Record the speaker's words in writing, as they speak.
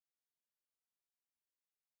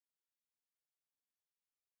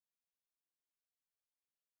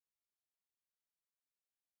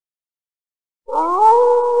Well,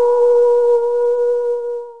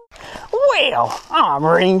 I'm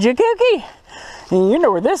Ranger Kooky, and you know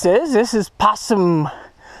where this is. This is Possum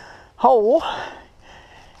Hole,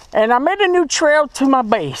 and I made a new trail to my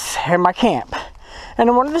base and my camp, and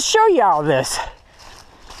I wanted to show you all this.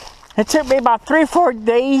 It took me about 3 or 4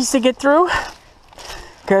 days to get through,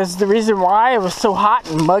 because the reason why, it was so hot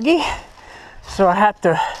and muggy, so I had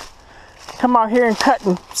to come out here and cut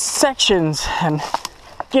in sections and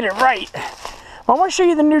get it right. Well, I want to show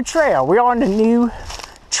you the new trail. We're on the new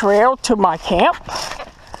trail to my camp,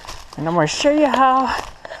 and I'm going to show you how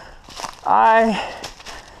I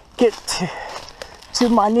get to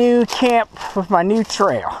my new camp with my new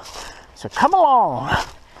trail. So come along.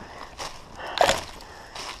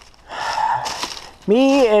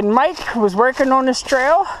 Me and Mike was working on this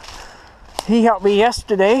trail. He helped me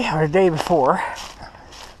yesterday or the day before,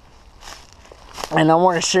 and I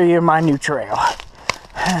want to show you my new trail.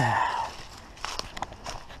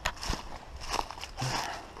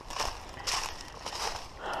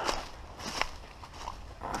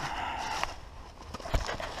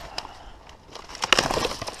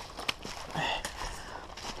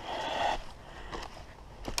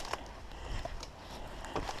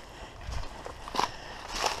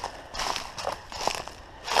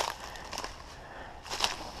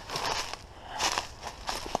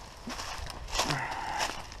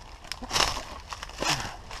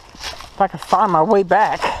 If I can find my way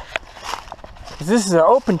back, because this is an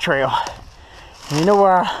open trail. And you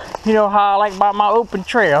know how I like about my open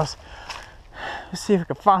trails. Let's see if I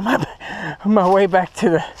can find my way back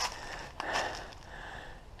to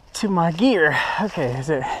my gear. Okay,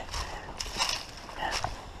 is it?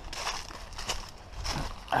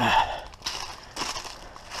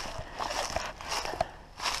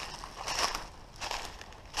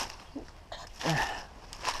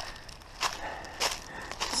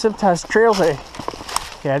 Sometimes trails are,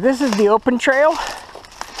 yeah, this is the open trail.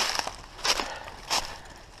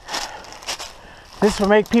 This will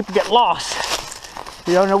make people get lost.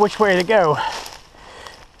 You don't know which way to go.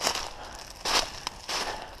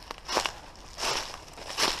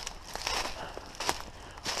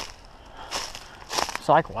 It's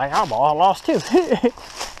like, well, I'm all lost too.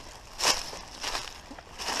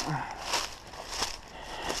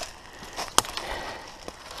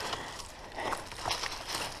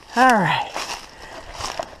 All right,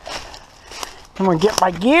 I'm gonna get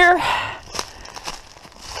my gear,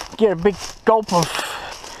 get a big gulp of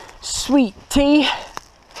sweet tea.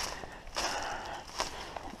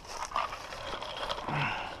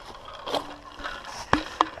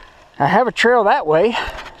 I have a trail that way.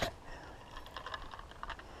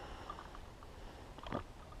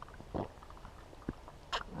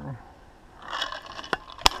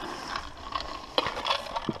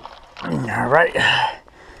 All right.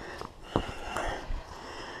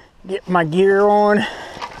 Get my gear on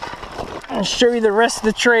and show you the rest of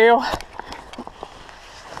the trail.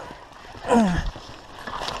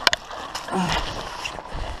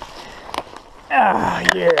 Ah,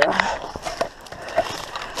 yeah.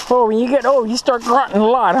 Oh, when you get old, you start grunting a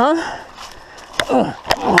lot, huh?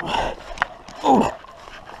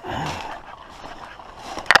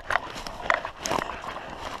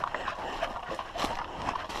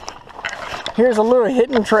 Here's a little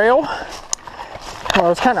hidden trail. Well,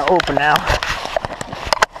 it's kind of open now,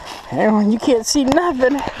 and you can't see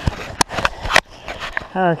nothing.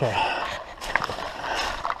 Okay.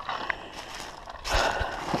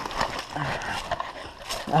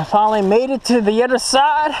 I finally made it to the other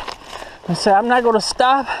side, and so I'm not going to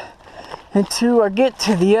stop until I get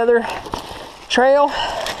to the other trail.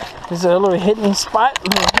 There's a little hidden spot,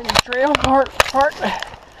 little hidden trail part.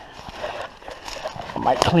 I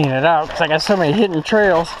might clean it out because I got so many hidden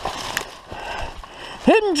trails.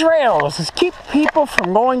 Hidden trails is keep people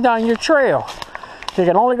from going down your trail. They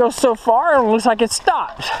can only go so far, and it looks like it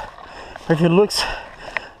stops. If you look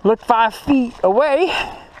 5 feet away,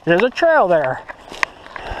 there's a trail there.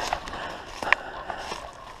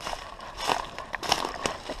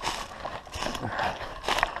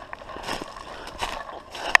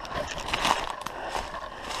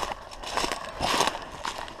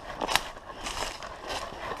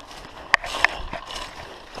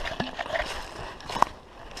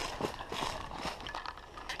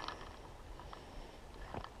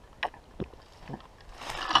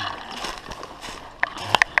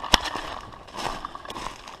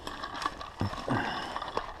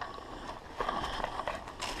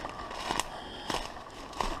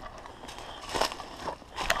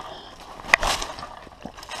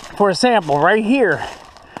 For example, right here,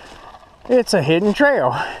 it's a hidden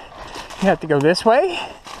trail. You have to go this way,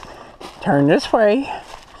 turn this way,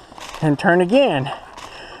 and turn again.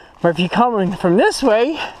 But if you're coming from this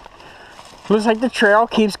way, looks like the trail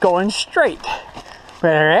keeps going straight.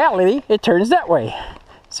 But in reality, it turns that way.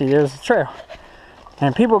 See, there's the trail.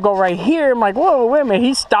 And people go right here. I'm like, whoa, wait a minute,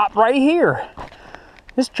 he stopped right here.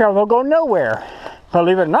 This trail don't go nowhere.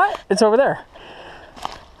 Believe it or not, it's over there.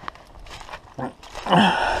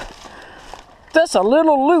 Just a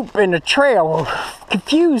little loop in the trail will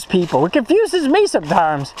confuse people. It confuses me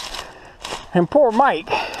sometimes. And poor Mike.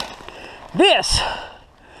 This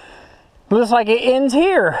looks like it ends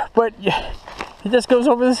here, but it just goes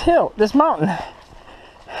over this hill, this mountain.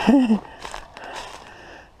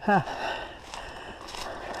 Huh.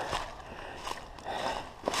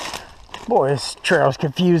 Boy, this trail's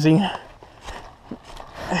confusing.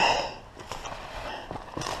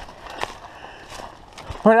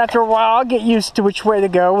 But after a while, I'll get used to which way to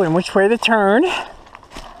go and which way to turn.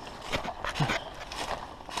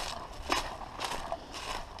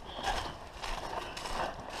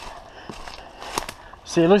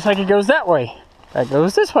 See, it looks like it goes that way. That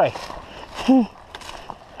goes this way. It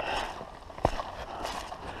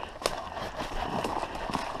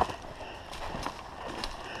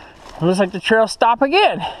looks like the trail stopped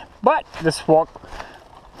again, but just walk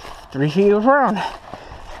 3 feet around.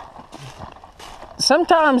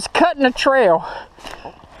 Sometimes cutting a trail,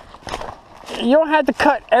 you don't have to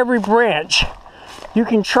cut every branch. You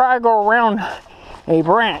can try to go around a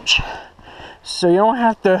branch, so you don't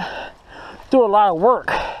have to do a lot of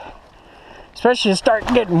work, especially to start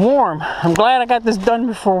getting warm. I'm glad I got this done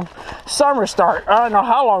before summer start. I don't know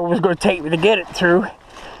how long it was going to take me to get it through.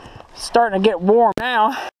 It's starting to get warm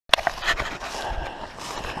now.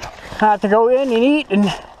 I have to go in and eat,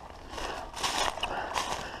 and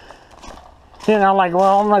then I'm like,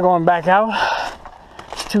 well, I'm not going back out.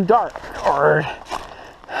 It's too dark.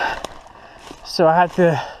 So I have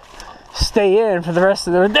to stay in for the rest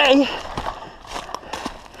of the day.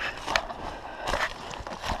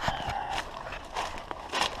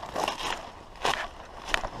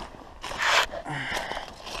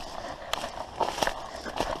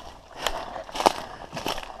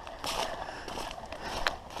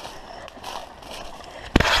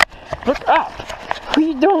 Look up. What are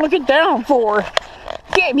you doing looking down for?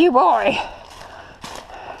 Get me, boy.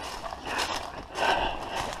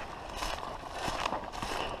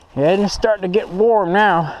 Yeah, it's starting to get warm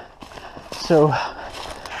now. So,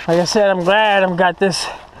 like I said, I'm glad I've got this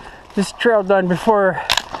trail done before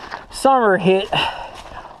summer hit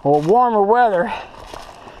or warmer weather.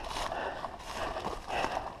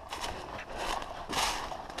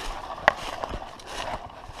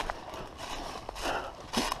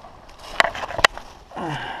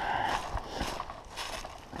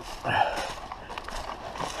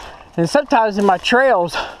 And sometimes in my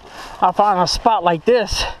trails, I find a spot like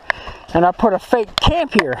this, and I put a fake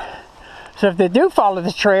camp here. So if they do follow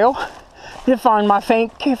the trail, they'll find my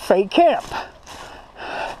fake camp.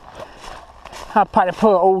 I probably put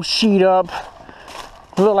an old sheet up.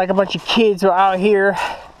 Look like a bunch of kids are out here.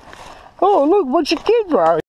 Oh, look, a bunch of kids are out here.